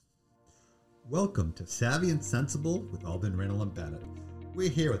Welcome to Savvy and Sensible with Albin, Randall, and Bennett. We're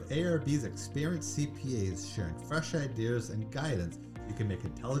here with ARB's experienced CPAs sharing fresh ideas and guidance so you can make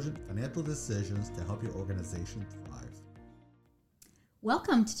intelligent financial decisions to help your organization thrive.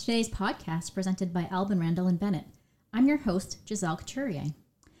 Welcome to today's podcast presented by Albin, Randall, and Bennett. I'm your host, Giselle Couturier.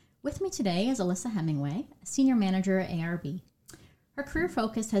 With me today is Alyssa Hemingway, a senior manager at ARB. Her career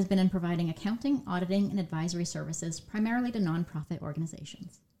focus has been in providing accounting, auditing, and advisory services primarily to nonprofit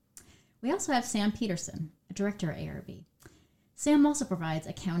organizations. We also have Sam Peterson, a director at ARB. Sam also provides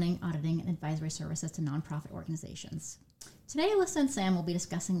accounting, auditing, and advisory services to nonprofit organizations. Today, Alyssa and Sam will be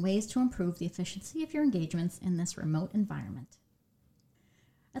discussing ways to improve the efficiency of your engagements in this remote environment.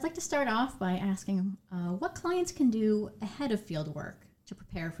 I'd like to start off by asking what clients can do ahead of field work to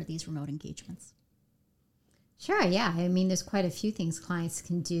prepare for these remote engagements. Sure, yeah. I mean, there's quite a few things clients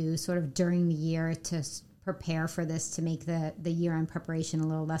can do sort of during the year to prepare for this, to make the year-end preparation a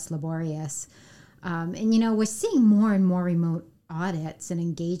little less laborious. And, we're seeing more and more remote audits and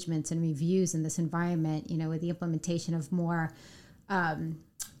engagements and reviews in this environment, with the implementation of more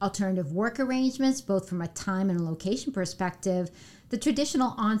alternative work arrangements, both from a time and location perspective. The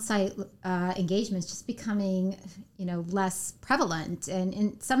traditional on-site engagements just becoming, less prevalent. And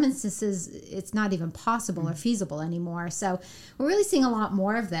in some instances, it's not even possible or feasible anymore. So we're really seeing a lot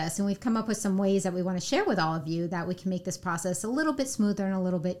more of this. And we've come up with some ways that we want to share with all of you that we can make this process a little bit smoother and a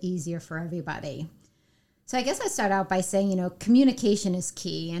little bit easier for everybody. So I guess I start out by saying, communication is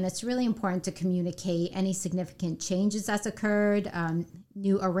key. And it's really important to communicate any significant changes that's occurred,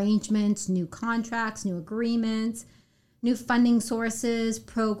 new arrangements, new contracts, new agreements, new funding sources,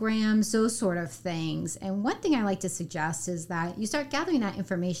 programs, those sort of things. And one thing I like to suggest is that you start gathering that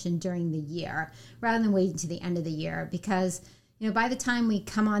information during the year rather than waiting to the end of the year, because, by the time we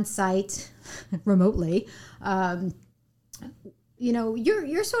come on site remotely,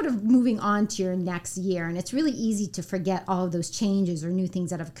 you're sort of moving on to your next year, and it's really easy to forget all of those changes or new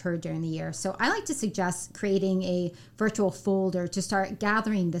things that have occurred during the year. So I like to suggest creating a virtual folder to start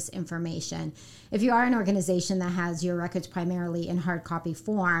gathering this information. If you are an organization that has your records primarily in hard copy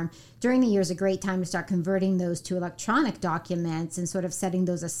form, during the year is a great time to start converting those to electronic documents and sort of setting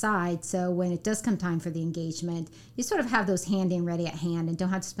those aside. So when it does come time for the engagement, you sort of have those handy and ready at hand and don't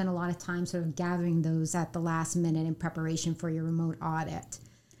have to spend a lot of time sort of gathering those at the last minute in preparation for your remote audit.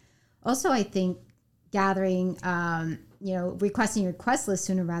 Also, I think gathering, requesting your request list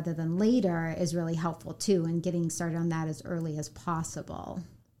sooner rather than later is really helpful too, and getting started on that as early as possible.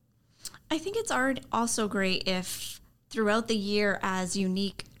 I think it's also great if throughout the year, as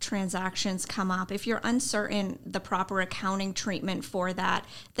unique transactions come up, if you're uncertain the proper accounting treatment for that,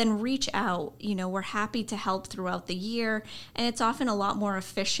 then reach out. We're happy to help throughout the year. And it's often a lot more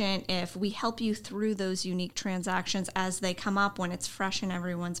efficient if we help you through those unique transactions as they come up when it's fresh in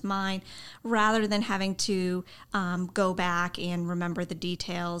everyone's mind, rather than having to go back and remember the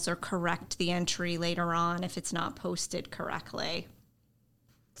details or correct the entry later on if it's not posted correctly.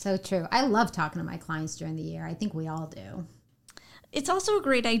 So true. I love talking to my clients during the year. I think we all do. It's also a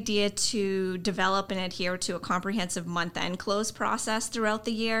great idea to develop and adhere to a comprehensive month-end close process throughout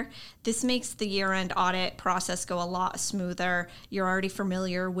the year. This makes the year-end audit process go a lot smoother. You're already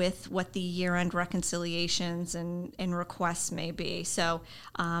familiar with what the year-end reconciliations and requests may be. So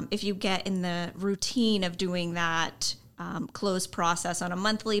if you get in the routine of doing that close process on a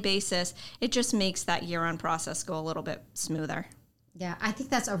monthly basis, it just makes that year-end process go a little bit smoother. Yeah, I think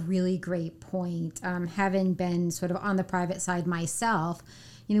that's a really great point. Having been sort of on the private side myself,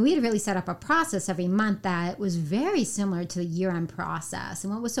 we had really set up a process every month that was very similar to the year-end process.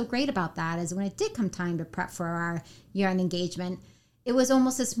 And what was so great about that is when it did come time to prep for our year-end engagement, it was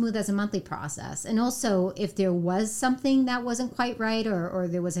almost as smooth as a monthly process. And also, if there was something that wasn't quite right or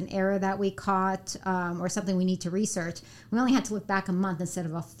there was an error that we caught or something we need to research, we only had to look back a month instead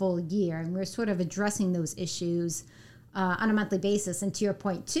of a full year. And we're sort of addressing those issues on a monthly basis. And to your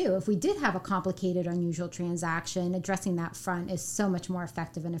point too, if we did have a complicated, unusual transaction, addressing that front is so much more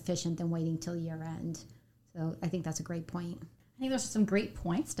effective and efficient than waiting till year end. So I think that's a great point. I think there's some great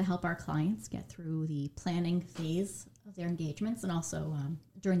points to help our clients get through the planning phase of their engagements and also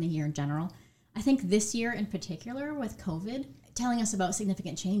during the year in general. I think this year in particular with COVID, telling us about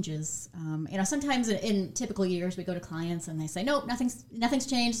significant changes. Sometimes in typical years we go to clients and they say, nope, nothing's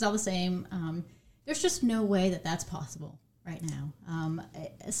changed, it's all the same. There's just no way that that's possible right now.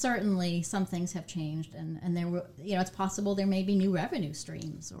 Certainly some things have changed and there were, it's possible there may be new revenue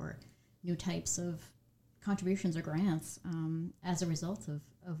streams or new types of contributions or grants as a result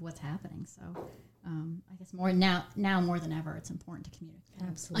of what's happening. So I guess more than ever, it's important to communicate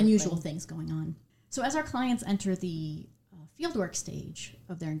Absolutely. Unusual things going on. So as our clients enter the fieldwork stage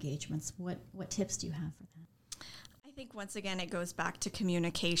of their engagements, what tips do you have for that? I think once again, it goes back to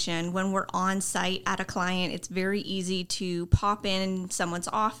communication. When we're on site at a client, it's very easy to pop in someone's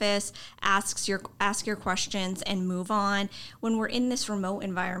office, ask your questions and move on. When we're in this remote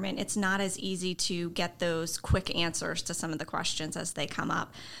environment, it's not as easy to get those quick answers to some of the questions as they come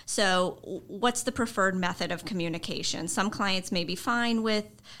up. So what's the preferred method of communication? Some clients may be fine with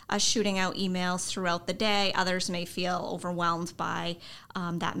us shooting out emails throughout the day. Others may feel overwhelmed by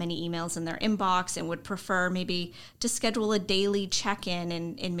that many emails in their inbox and would prefer maybe to schedule a daily check-in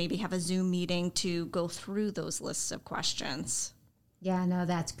and maybe have a Zoom meeting to go through those lists of questions. Yeah, no,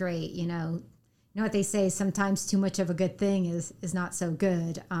 that's great. You know what they say, sometimes too much of a good thing is not so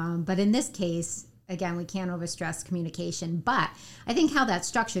good. But in this case, again, we can't overstress communication. But I think how that's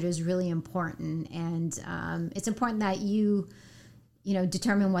structured is really important. And it's important that you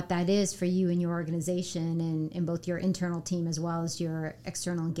determine what that is for you and your organization and both your internal team as well as your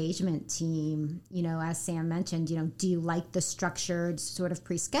external engagement team. As Sam mentioned, do you like the structured sort of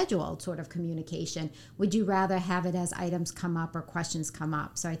pre-scheduled sort of communication? Would you rather have it as items come up or questions come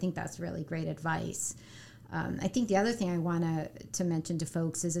up? So I think that's really great advice. I think the other thing I want to mention to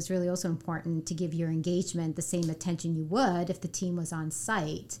folks is it's really also important to give your engagement the same attention you would if the team was on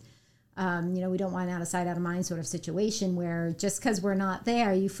site. We don't want an out of sight, out of mind sort of situation where just because we're not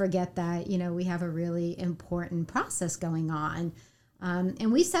there, you forget that, we have a really important process going on.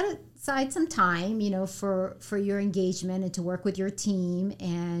 And we set aside some time, for your engagement and to work with your team.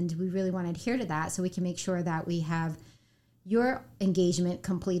 And we really want to adhere to that so we can make sure that we have your engagement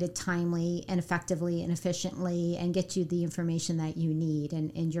completed timely and effectively and efficiently and get you the information that you need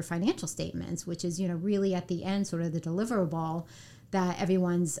and your financial statements, which is, really at the end, sort of the deliverable that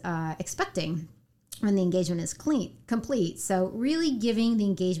everyone's expecting when the engagement is complete. So really giving the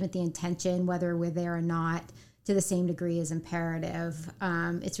engagement the intention, whether we're there or not, to the same degree is imperative.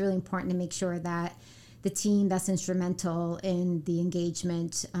 It's really important to make sure that the team that's instrumental in the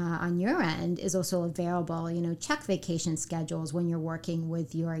engagement on your end is also available. Check vacation schedules when you're working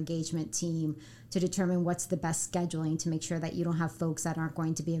with your engagement team to determine what's the best scheduling to make sure that you don't have folks that aren't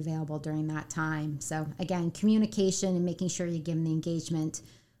going to be available during that time. So again, communication and making sure you give them the engagement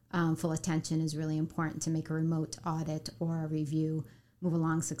full attention is really important to make a remote audit or a review move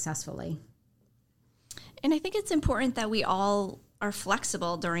along successfully. And I think it's important that we all are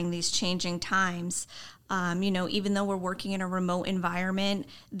flexible during these changing times. Even though we're working in a remote environment,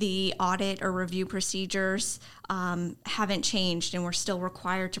 the audit or review procedures haven't changed, and we're still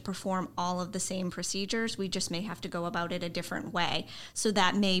required to perform all of the same procedures. We just may have to go about it a different way. So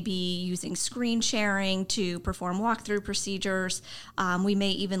that may be using screen sharing to perform walkthrough procedures. We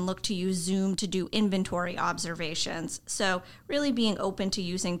may even look to use Zoom to do inventory observations. So really being open to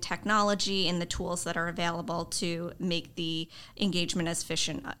using technology and the tools that are available to make the engagement as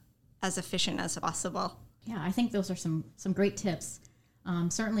efficient as possible. Yeah, I think those are some great tips.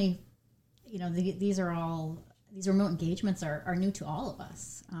 Certainly, these remote engagements are new to all of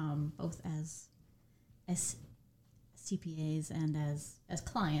us, both as CPAs and as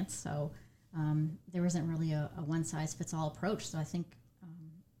clients. So there isn't really a one size fits all approach. So I think,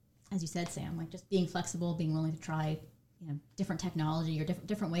 as you said, Sam, like just being flexible, being willing to try different technology or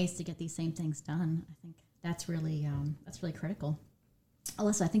different ways to get these same things done. I think that's really critical.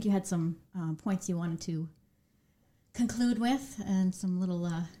 Alyssa, I think you had some points you wanted to conclude with and some little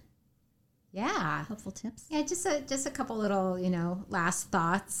helpful tips. Yeah, just a couple little, last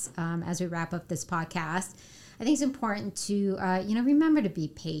thoughts as we wrap up this podcast. I think it's important to, remember to be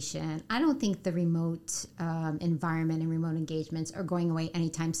patient. I don't think the remote environment and remote engagements are going away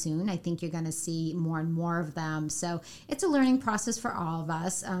anytime soon. I think you're going to see more and more of them. So it's a learning process for all of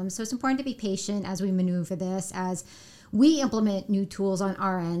us. So it's important to be patient as we maneuver this, as we implement new tools on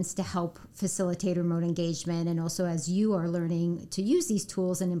our ends to help facilitate remote engagement, and also as you are learning to use these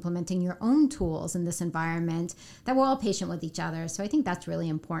tools and implementing your own tools in this environment, that we're all patient with each other. So I think that's really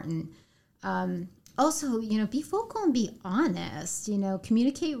important. Also, be vocal and be honest,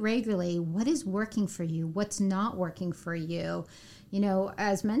 communicate regularly. What is working for you? What's not working for you?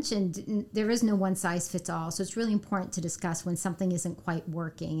 As mentioned, there is no one size fits all. So it's really important to discuss when something isn't quite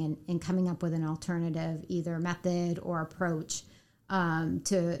working and coming up with an alternative, either method or approach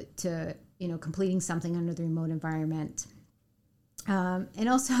to completing something under the remote environment. And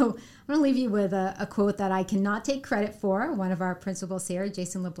also, I'm going to leave you with a quote that I cannot take credit for. One of our principals here,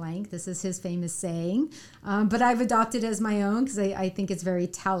 Jason LeBlanc, this is his famous saying, but I've adopted it as my own because I think it's very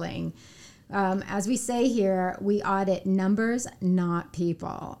telling. As we say here, we audit numbers, not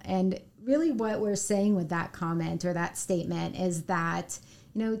people. And really what we're saying with that comment or that statement is that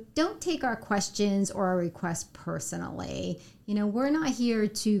don't take our questions or our requests personally. We're not here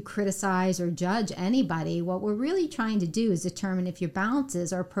to criticize or judge anybody. What we're really trying to do is determine if your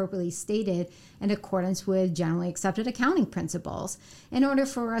balances are appropriately stated in accordance with generally accepted accounting principles. In order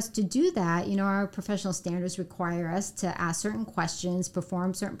for us to do that, our professional standards require us to ask certain questions,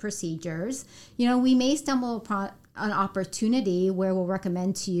 perform certain procedures. We may stumble upon an opportunity where we'll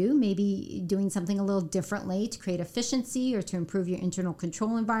recommend to you maybe doing something a little differently to create efficiency or to improve your internal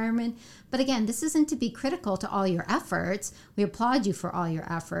control environment. But again, this isn't to be critical to all your efforts. We applaud you for all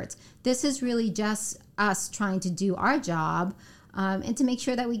your efforts. This is really just us trying to do our job and to make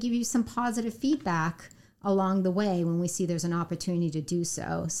sure that we give you some positive feedback along the way when we see there's an opportunity to do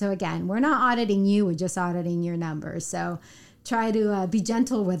so. So again, we're not auditing you, we're just auditing your numbers. So try to be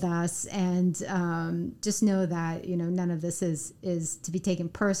gentle with us and just know that, none of this is to be taken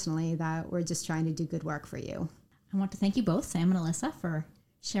personally, that we're just trying to do good work for you. I want to thank you both, Sam and Alyssa, for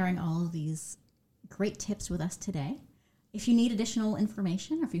sharing all of these great tips with us today. If you need additional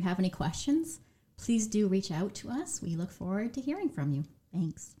information or if you have any questions, please do reach out to us. We look forward to hearing from you.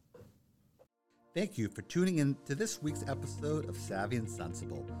 Thanks. Thank you for tuning in to this week's episode of Savvy and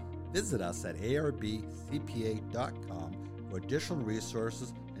Sensible. Visit us at arbcpa.com for additional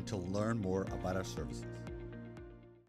resources and to learn more about our services.